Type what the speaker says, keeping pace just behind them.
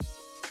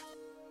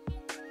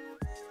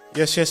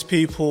Yes,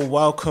 people.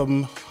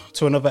 Welcome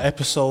to another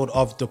episode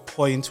of The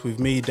Point with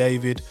me,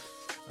 David.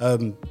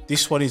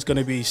 This one is going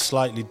to be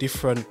slightly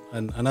different,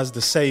 and as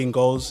the saying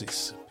goes,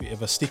 it's a bit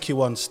of a sticky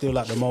one still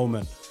at the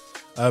moment.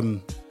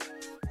 I'm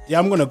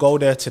going to go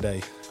there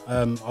today.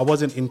 I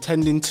wasn't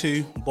intending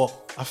to,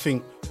 but I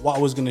think what I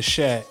was going to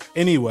share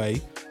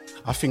anyway,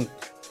 I think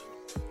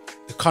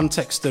the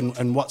context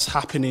and what's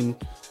happening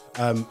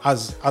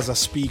as I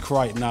speak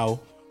right now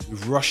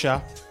with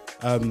Russia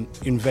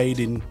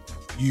invading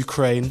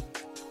Ukraine,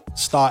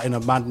 starting a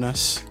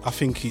madness. I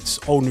think it's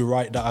only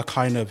right that I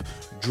kind of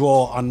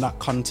draw on that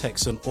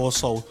context and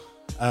also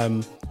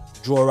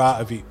draw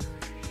out of it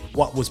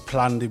what was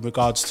planned in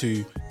regards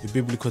to the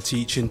biblical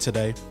teaching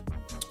today.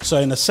 So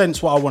in a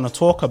sense, what I want to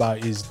talk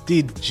about is,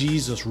 did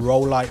Jesus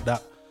roll like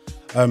that?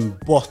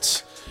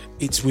 But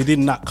it's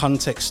within that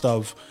context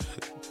of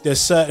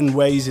there's certain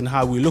ways in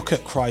how we look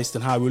at Christ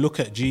and how we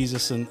look at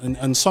Jesus,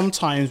 and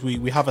sometimes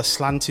we have a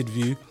slanted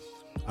view,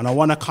 and I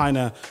want to kind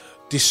of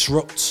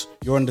disrupt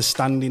your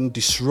understanding,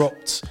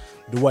 disrupt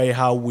the way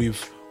how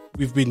we've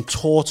been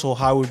taught or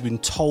how we've been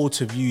told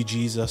to view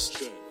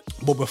Jesus.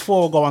 But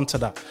before I go on to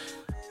that,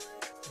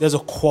 there's a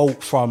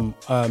quote from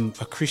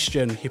a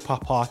Christian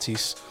hip-hop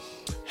artist,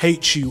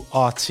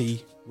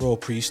 H-U-R-T, Royal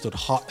Priesthood,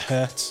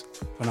 Hurt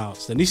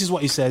pronounced. And this is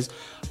what he says.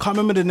 I can't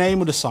remember the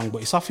name of the song,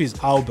 but it's off his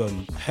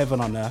album,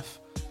 Heaven on Earth.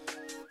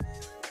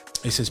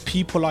 It says,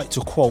 people like to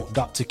quote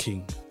Dr.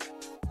 King,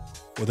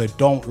 but they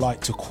don't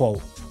like to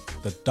quote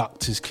the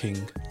Doctor's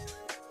King.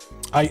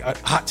 I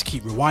had to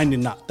keep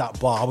rewinding that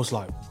bar. I was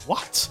like,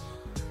 what?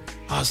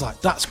 I was like,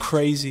 that's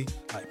crazy.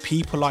 Like,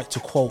 people like to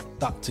quote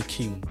Dr.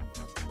 King,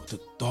 but they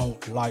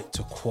don't like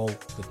to quote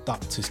the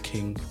Doctor's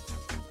King.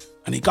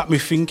 And it got me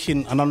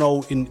thinking, and I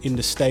know in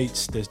the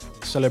States, they're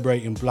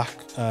celebrating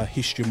Black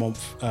History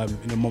Month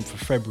in the month of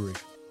February.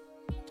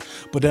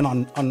 But then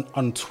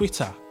on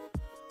Twitter,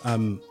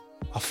 I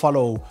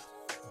follow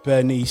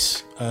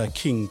Bernice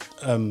King,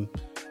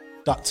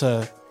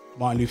 Dr.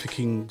 Martin Luther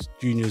King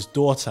Jr.'s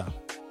daughter.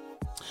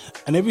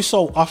 And every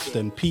so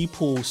often,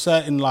 people,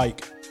 certain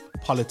like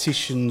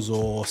politicians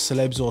or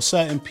celebs or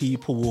certain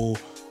people will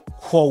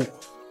quote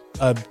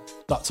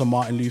Dr.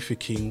 Martin Luther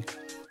King.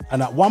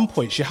 And at one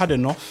point, she had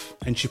enough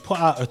and she put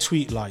out a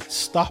tweet like,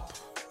 stop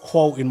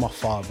quoting my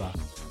father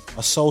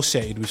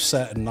associated with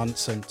certain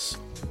nonsense.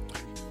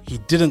 He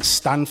didn't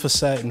stand for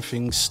certain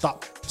things.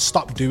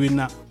 Stop doing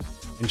that.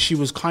 And she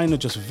was kind of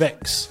just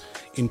vexed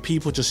in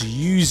people just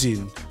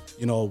using,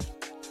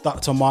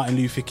 Dr. Martin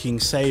Luther King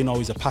saying, oh,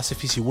 he's a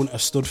pacifist, he wouldn't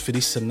have stood for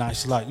this and that.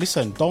 It's like,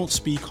 listen, don't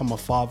speak on my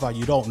father.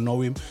 You don't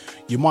know him.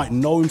 You might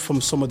know him from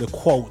some of the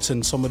quotes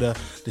and some of the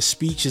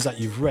speeches that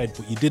you've read,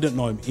 but you didn't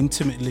know him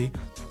intimately.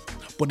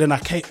 But then I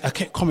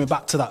kept coming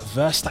back to that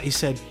verse that he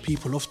said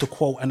people love to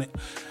quote, and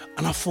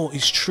I thought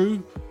it's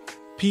true.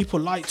 People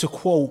like to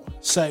quote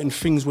certain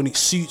things when it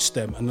suits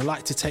them, and they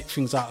like to take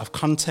things out of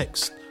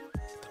context.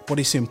 But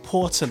it's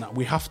important that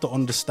we have to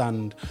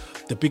understand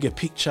the bigger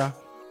picture.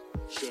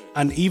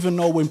 And even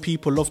though when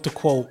people love to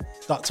quote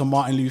Dr.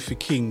 Martin Luther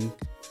King,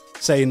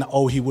 saying that,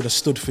 oh, he would have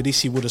stood for this,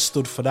 he would have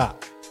stood for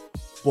that.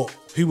 But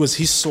who was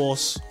his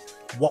source?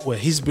 What were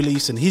his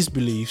beliefs? And his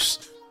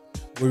beliefs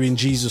were in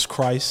Jesus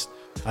Christ.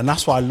 And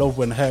that's why I love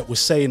when Hurt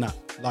was saying that,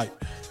 like,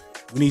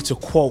 we need to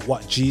quote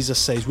what Jesus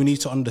says. We need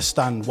to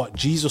understand what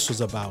Jesus was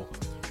about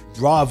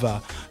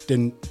rather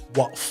than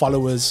what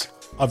followers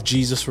of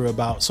Jesus were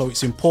about. So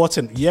it's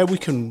important. Yeah, we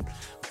can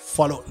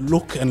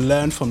look and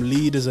learn from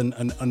leaders and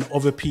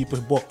other people,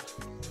 but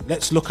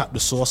let's look at the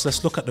source.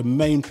 Let's look at the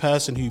main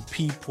person who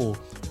people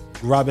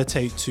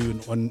gravitate to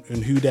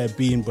and who their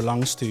being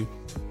belongs to.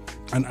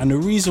 And the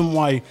reason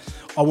why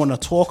I want to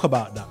talk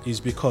about that is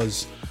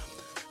because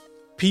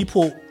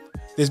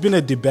there's been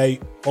a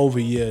debate over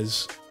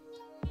years.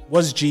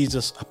 Was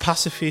Jesus a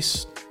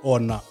pacifist or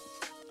not?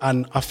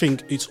 And I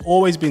think it's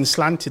always been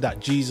slanted that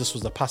Jesus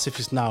was a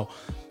pacifist. Now,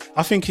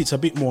 I think it's a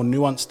bit more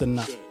nuanced than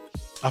that.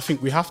 I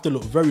think we have to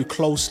look very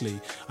closely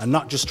and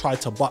not just try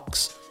to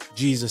box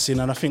Jesus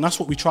in. And I think that's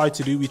what we try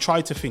to do. We try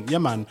to think, yeah,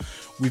 man,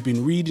 we've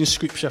been reading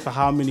scripture for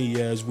how many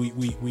years? We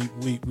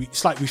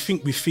it's like we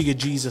think we figured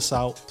Jesus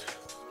out.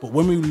 But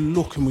when we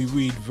look and we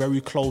read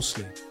very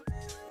closely,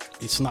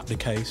 it's not the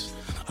case.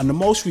 And the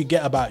most we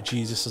get about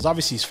Jesus is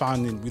obviously he's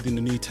found within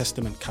the New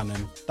Testament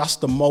canon. That's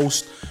the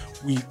most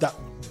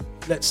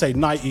let's say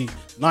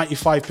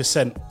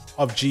 95%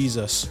 of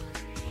Jesus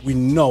we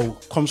know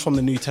comes from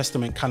the New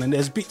Testament canon.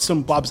 There's bits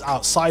and bobs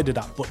outside of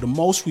that, but the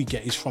most we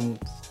get is from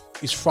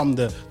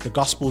the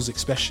Gospels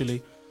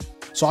especially.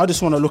 So I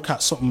just want to look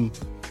at something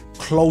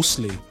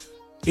closely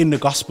in the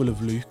Gospel of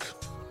Luke,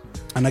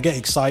 and I get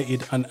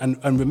excited.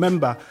 And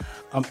remember,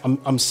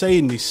 I'm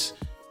saying this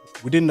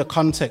within the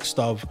context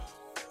of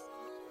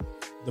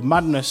the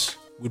madness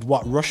with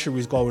what Russia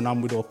is going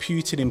on with, or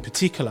Putin in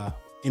particular,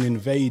 in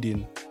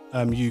invading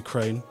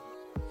Ukraine.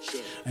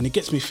 And it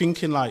gets me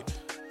thinking, like,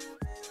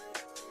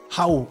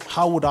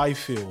 how would I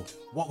feel?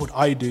 What would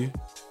I do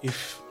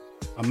if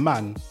a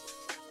man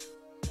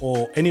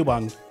or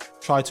anyone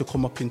tried to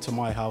come up into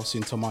my house,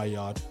 into my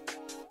yard?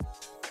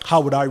 How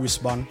would I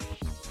respond?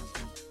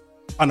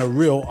 on a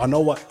real, I know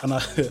what, and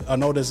I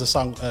know there's a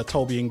song,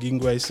 Toby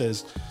Ngingwe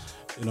says,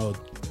 you know,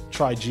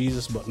 try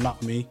Jesus, but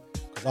not me.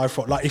 Because I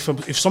thought, like,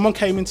 if someone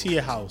came into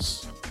your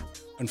house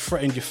and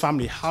threatened your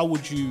family, how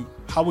would you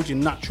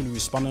naturally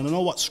respond? And I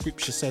know what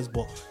scripture says,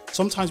 but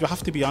sometimes we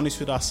have to be honest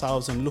with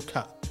ourselves and look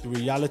at the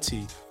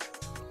reality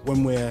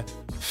when we're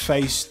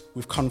faced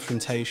with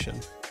confrontation.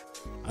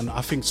 And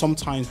I think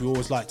sometimes we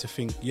always like to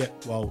think, yeah,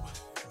 well,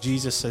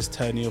 Jesus says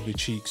turn the other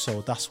cheek, so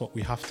that's what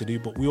we have to do.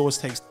 But we always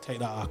take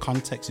that out of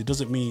context. It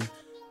doesn't mean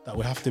that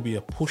we have to be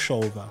a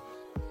pushover,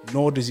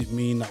 nor does it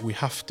mean that we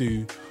have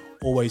to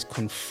always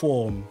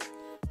conform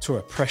to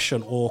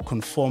oppression or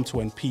conform to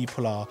when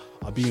people are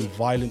being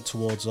violent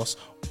towards us.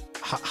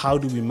 How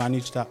do we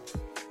manage that?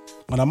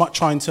 And I'm not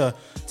trying to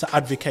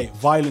advocate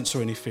violence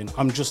or anything.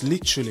 I'm just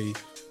literally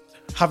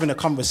having a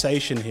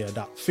conversation here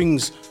that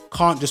things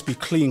can't just be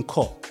clean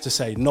cut to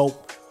say,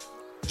 nope,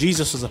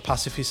 Jesus was a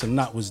pacifist and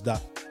that was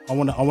that. I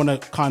want to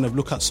kind of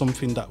look at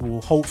something that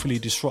will hopefully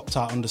disrupt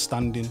our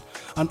understanding.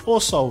 And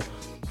also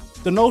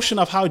the notion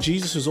of how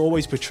Jesus was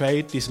always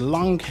portrayed, this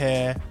long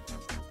hair,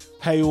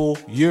 pale,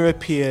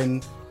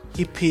 European,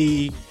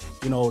 hippie,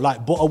 you know,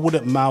 like butter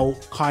wouldn't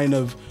melt kind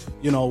of,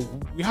 you know,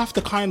 we have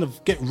to kind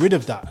of get rid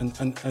of that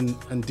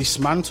and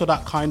dismantle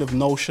that kind of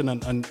notion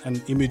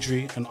and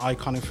imagery and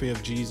iconography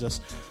of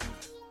Jesus.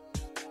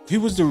 Who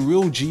was the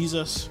real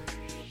Jesus?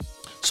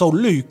 So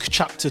Luke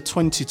chapter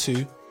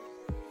 22,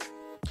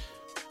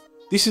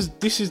 this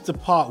is the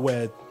part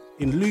where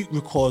in Luke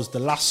records the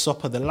Last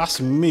Supper, the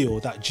last meal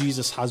that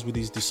Jesus has with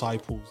his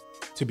disciples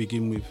to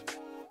begin with.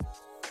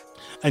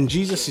 And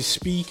Jesus is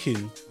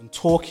speaking and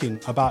talking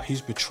about his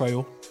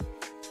betrayal.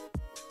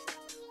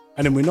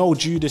 And then we know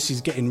Judas is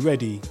getting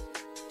ready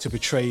to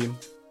betray him.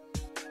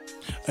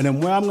 And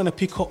then where I'm going to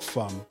pick up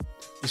from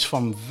is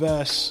from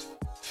verse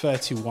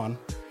 31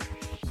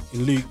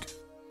 in Luke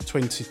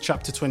 20,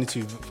 chapter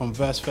 22, from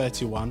verse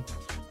 31.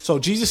 So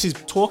Jesus is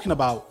talking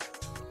about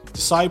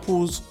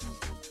disciples.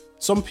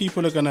 Some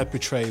people are going to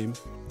betray him.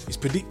 He's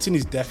predicting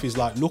his death. He's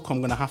like, look, I'm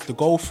going to have to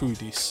go through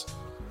this.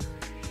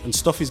 And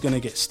stuff is going to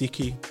get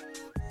sticky.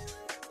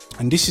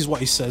 And this is what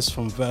he says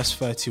from verse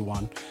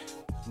 31.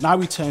 Now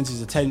he turns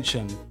his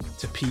attention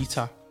to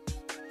Peter.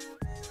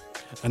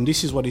 And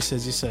this is what he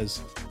says. He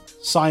says,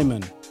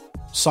 Simon,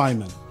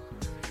 Simon,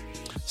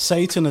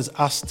 Satan has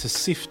asked to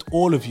sift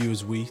all of you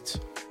as wheat,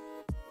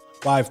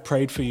 but I've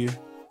prayed for you,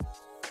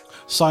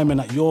 Simon,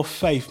 that your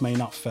faith may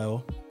not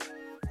fail.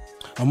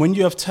 And when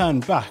you have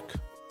turned back,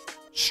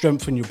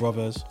 strengthen your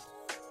brothers.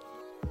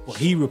 But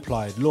he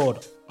replied,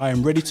 Lord, I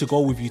am ready to go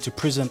with you to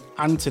prison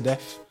and to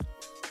death.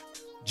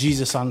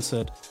 Jesus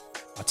answered,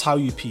 I tell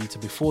you, Peter,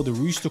 before the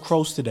rooster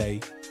crows today,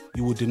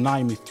 you will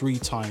deny me 3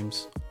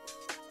 times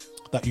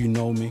that you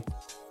know me.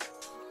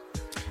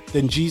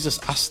 Then Jesus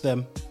asked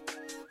them,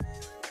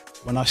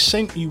 when I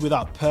sent you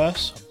without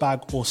purse,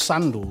 bag, or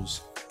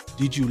sandals,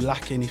 did you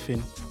lack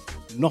anything?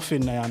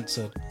 Nothing, they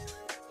answered.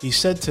 He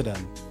said to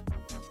them,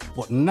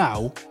 but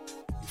now,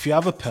 if you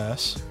have a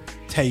purse,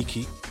 take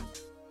it,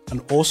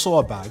 and also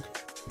a bag.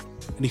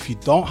 And if you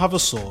don't have a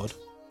sword,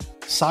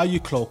 sell your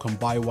cloak and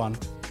buy one.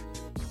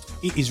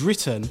 It is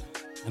written,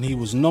 and he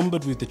was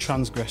numbered with the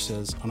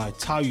transgressors, and I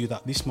tell you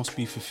that this must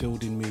be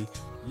fulfilled in me.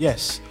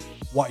 Yes,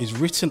 what is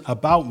written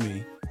about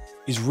me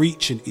is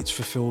reaching its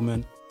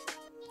fulfillment.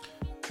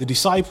 The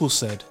disciples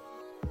said,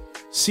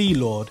 see,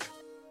 Lord,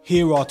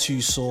 here are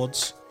 2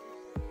 swords.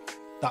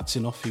 That's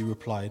enough, he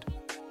replied.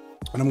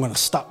 And I'm going to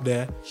stop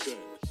there.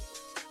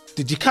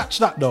 Did you catch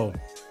that though?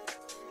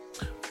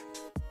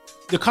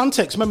 The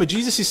context, remember,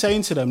 Jesus is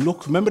saying to them,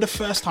 look, remember the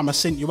first time I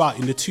sent you out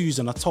in the 2s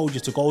and I told you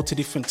to go to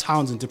different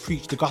towns and to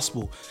preach the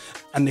gospel.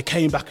 And they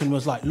came back and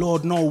was like,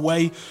 Lord, no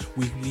way.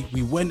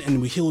 We went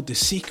and we healed the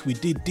sick. We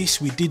did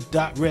this, we did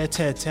that, rare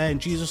tear. And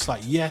Jesus was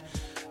like, yeah,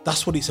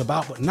 that's what it's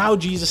about. But now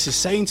Jesus is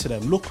saying to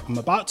them, look, I'm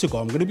about to go.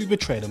 I'm going to be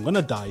betrayed. I'm going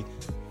to die.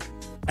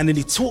 And then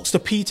he talks to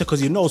Peter because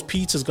he knows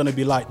Peter's going to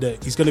be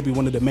he's going to be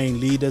one of the main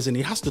leaders. And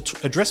he has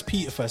to address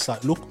Peter first,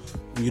 like, look,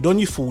 when you've done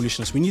your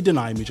foolishness, when you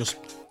deny me,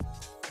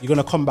 you're going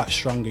to come back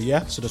stronger,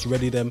 yeah? So just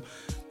ready them.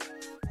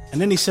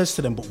 And then he says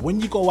to them, but when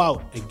you go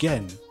out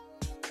again,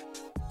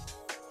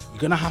 you're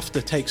going to have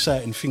to take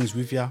certain things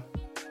with you.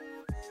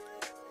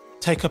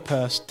 Take a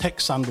purse,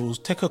 take sandals,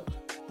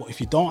 but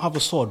if you don't have a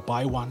sword,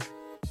 buy one.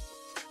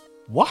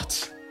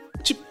 What?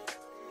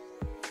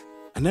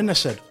 And then they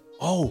said,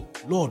 oh,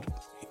 Lord,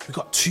 we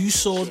got 2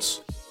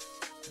 swords.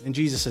 And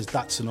Jesus says,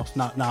 that's enough.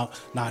 Now,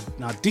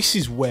 this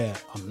is where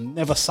I'm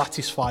never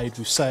satisfied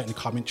with certain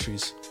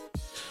commentaries.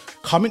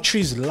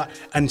 Commentaries,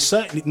 and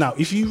certainly, now,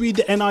 if you read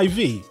the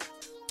NIV,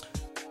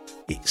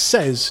 it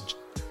says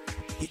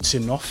it's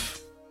enough.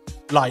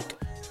 Like,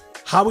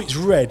 how it's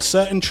read,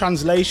 certain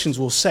translations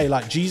will say,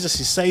 like,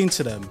 Jesus is saying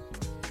to them,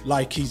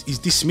 like, he's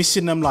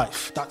dismissing them, like,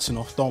 that's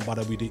enough, don't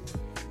bother with it.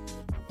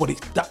 But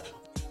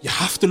you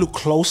have to look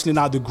closely.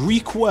 Now, the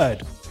Greek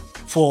word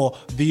for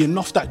the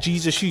enough that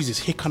Jesus uses,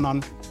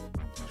 hikanon.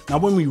 Now,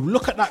 when we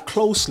look at that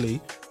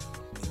closely,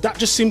 that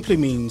just simply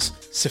means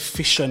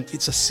sufficient.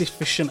 It's a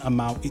sufficient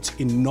amount. It's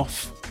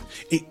enough.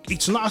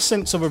 It's not a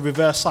sense of a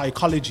reverse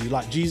psychology,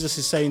 like Jesus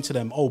is saying to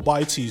them, oh,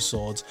 buy 2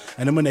 swords.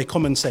 And then when they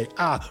come and say,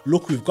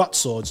 look, we've got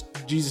swords,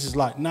 Jesus is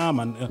like, nah,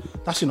 man,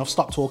 that's enough.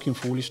 Stop talking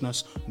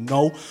foolishness.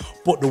 No.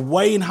 But the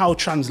way in how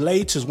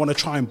translators want to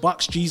try and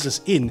box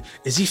Jesus in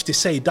is if they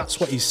say that's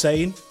what he's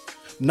saying.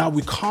 Now,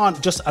 we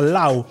can't just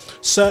allow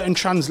certain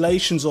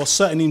translations or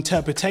certain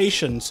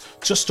interpretations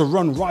just to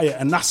run riot,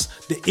 and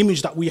that's the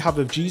image that we have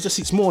of Jesus.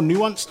 It's more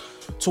nuanced.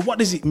 So what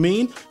does it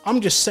mean?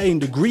 I'm just saying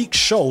the Greek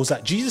shows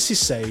that Jesus is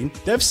saying,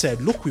 they've said,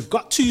 look, we've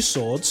got 2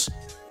 swords.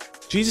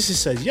 Jesus is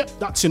says, yep,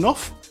 that's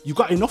enough. You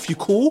got enough, you're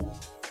cool.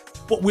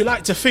 But we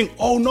like to think,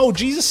 oh no,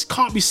 Jesus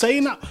can't be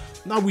saying that.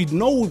 Now we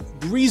know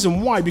the reason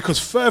why, because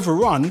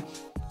further on,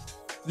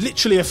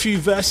 literally a few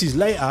verses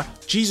later,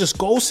 Jesus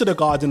goes to the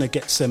Garden of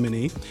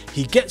Gethsemane,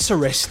 he gets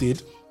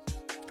arrested,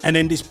 and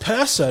then this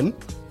person,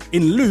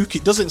 in Luke,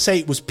 it doesn't say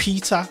it was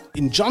Peter.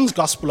 In John's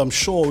Gospel, I'm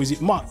sure,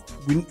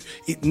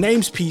 it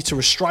names Peter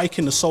as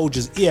striking the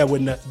soldier's ear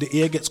when the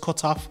ear gets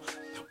cut off.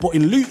 But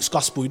in Luke's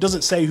Gospel, it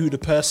doesn't say who the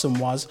person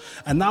was.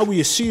 And now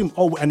we assume,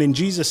 and then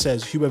Jesus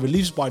says, whoever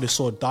lives by the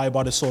sword, die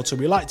by the sword. So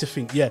we like to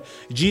think, yeah,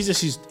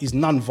 Jesus is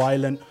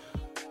non-violent.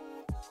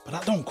 But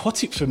that don't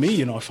cut it for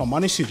me, if I'm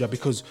honest with you,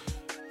 because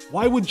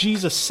why would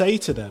Jesus say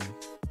to them,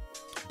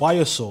 buy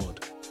a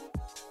sword,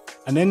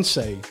 and then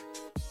say,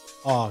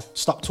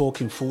 stop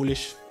talking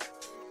foolish?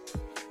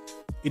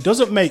 It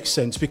doesn't make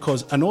sense,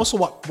 because, and also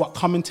what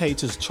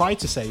commentators try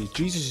to say is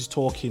Jesus is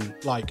talking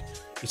like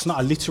it's not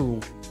a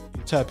literal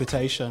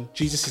interpretation.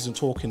 Jesus isn't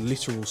talking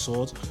literal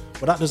swords,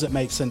 but that doesn't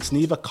make sense.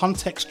 Neither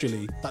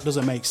contextually, that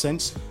doesn't make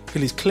sense,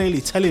 because he's clearly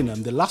telling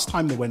them the last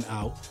time they went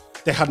out,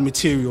 they had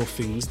material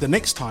things. The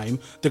next time,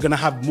 they're going to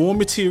have more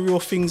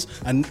material things.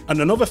 And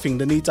another thing,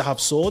 they need to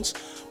have swords.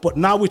 But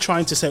now we're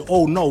trying to say,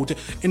 oh no.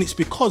 And it's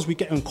because we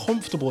get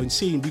uncomfortable in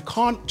seeing we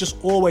can't just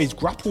always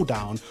grapple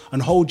down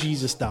and hold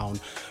Jesus down.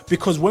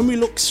 Because when we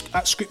look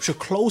at scripture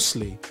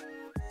closely,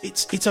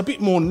 it's a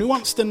bit more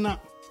nuanced than that.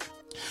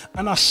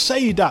 And I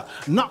say that,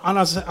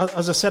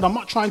 as I said, I'm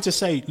not trying to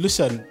say,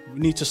 listen, we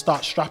need to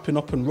start strapping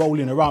up and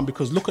rolling around,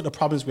 because look at the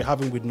problems we're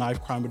having with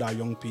knife crime with our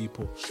young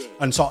people.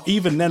 And so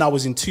even then I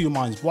was in 2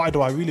 minds. Why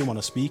do I really want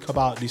to speak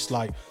about this?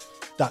 Like,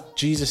 that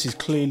Jesus is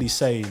clearly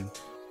saying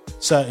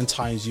certain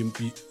times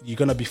you're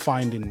going to be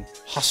finding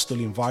hostile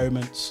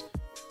environments.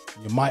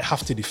 You might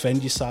have to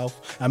defend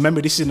yourself. And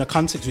remember, this is in the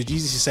context where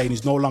Jesus is saying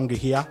he's no longer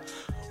here.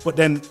 But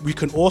then we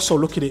can also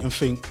look at it and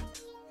think,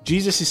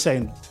 Jesus is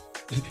saying,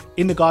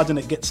 in the Garden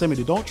at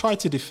Gethsemane, don't try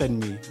to defend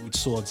me with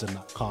swords and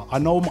that car. I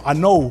know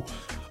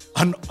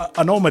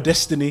my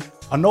destiny.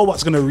 I know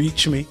what's going to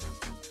reach me.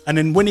 And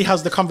then when he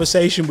has the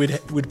conversation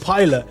with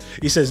Pilate,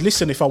 he says,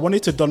 listen, if I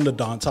wanted to done the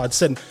dance,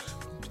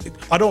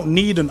 I don't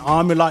need an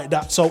army like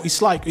that. So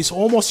it's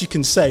almost, you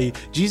can say,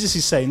 Jesus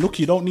is saying, look,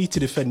 you don't need to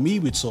defend me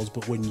with swords,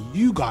 but when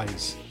you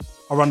guys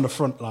are on the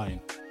front line,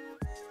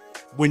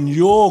 when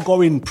you're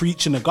going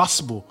preaching the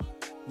gospel,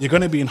 you're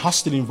going to be in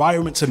hostile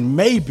environments, and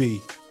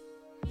maybe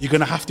you're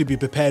going to have to be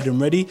prepared and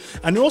ready.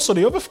 And also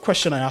the other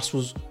question I asked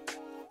was,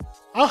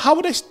 how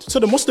were they? So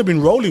they must have been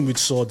rolling with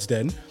swords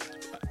then.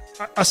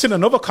 I seen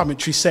another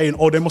commentary saying,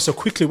 they must have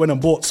quickly went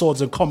and bought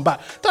swords and come back.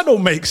 That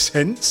don't make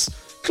sense.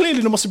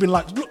 Clearly they must have been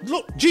like,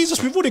 look,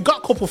 Jesus, we've already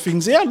got a couple of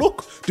things here.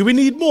 Look, do we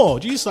need more?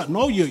 Jesus like,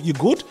 no, you're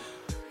good.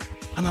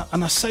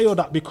 And I say all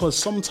that because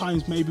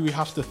sometimes maybe we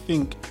have to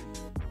think,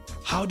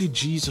 how did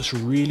Jesus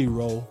really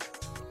roll?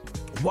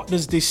 What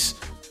does this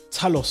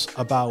tell us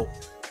about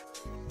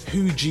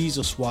who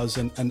Jesus was,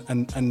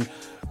 and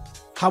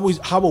how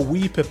are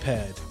we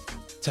prepared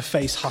to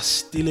face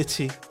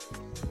hostility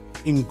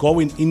in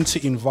going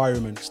into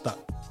environments that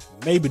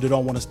maybe they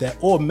don't want us there,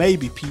 or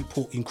maybe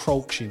people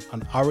encroaching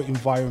on our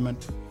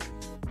environment,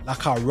 like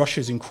how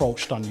Russia's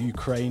encroached on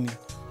Ukraine?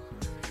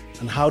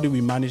 And how do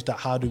we manage that?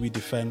 How do we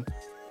defend?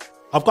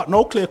 I've got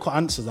no clear-cut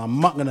answers. I'm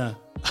gonna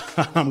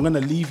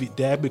leave it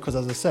there, because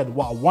as I said,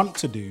 what I want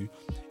to do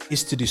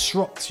is to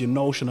disrupt your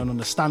notion and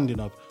understanding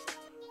of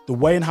the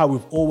way and how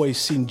we've always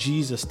seen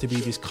Jesus to be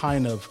this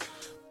kind of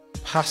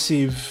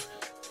passive,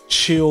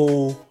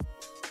 chill,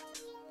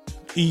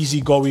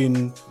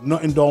 easygoing,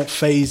 nothing don't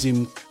faze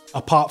him,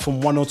 apart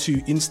from 1 or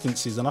 2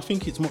 instances. And I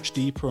think it's much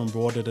deeper and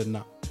broader than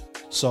that.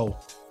 So,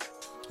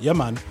 yeah,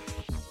 man,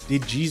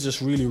 did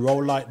Jesus really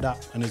roll like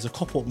that? And there's a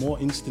couple more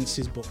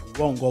instances, but we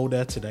won't go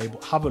there today.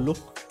 But have a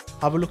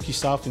look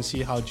yourself and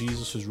see how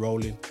Jesus was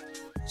rolling.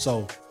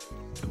 So,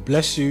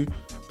 bless you.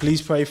 Please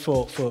pray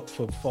for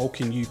folk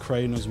in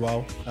Ukraine as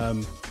well.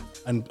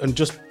 And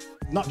just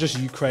not just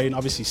Ukraine,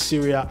 obviously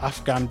Syria,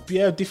 Afghan,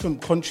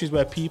 different countries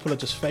where people are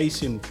just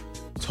facing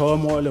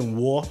turmoil and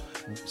war.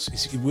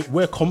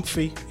 We're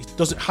comfy.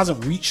 It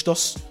hasn't reached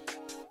us,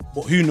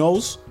 but who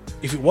knows?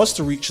 If it was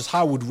to reach us,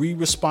 how would we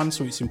respond?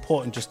 So it's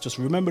important, just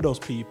remember those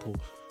people,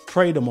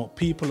 pray them up.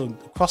 People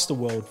across the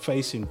world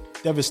facing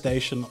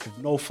devastation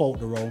of no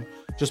fault of their own,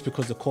 just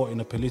because they're caught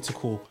in a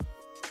political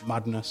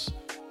madness.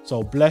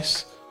 So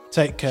bless,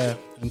 take care,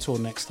 until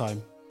next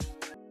time.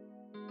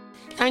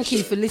 Thank Thank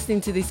you for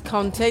listening to this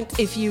content.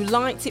 If you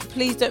liked it,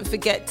 please don't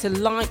forget to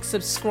like,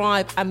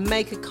 subscribe, and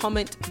make a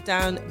comment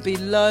down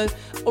below.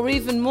 Or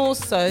even more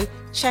so,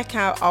 check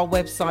out our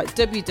website,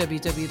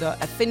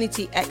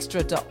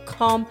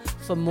 www.affinityextra.com,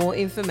 for more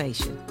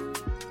information.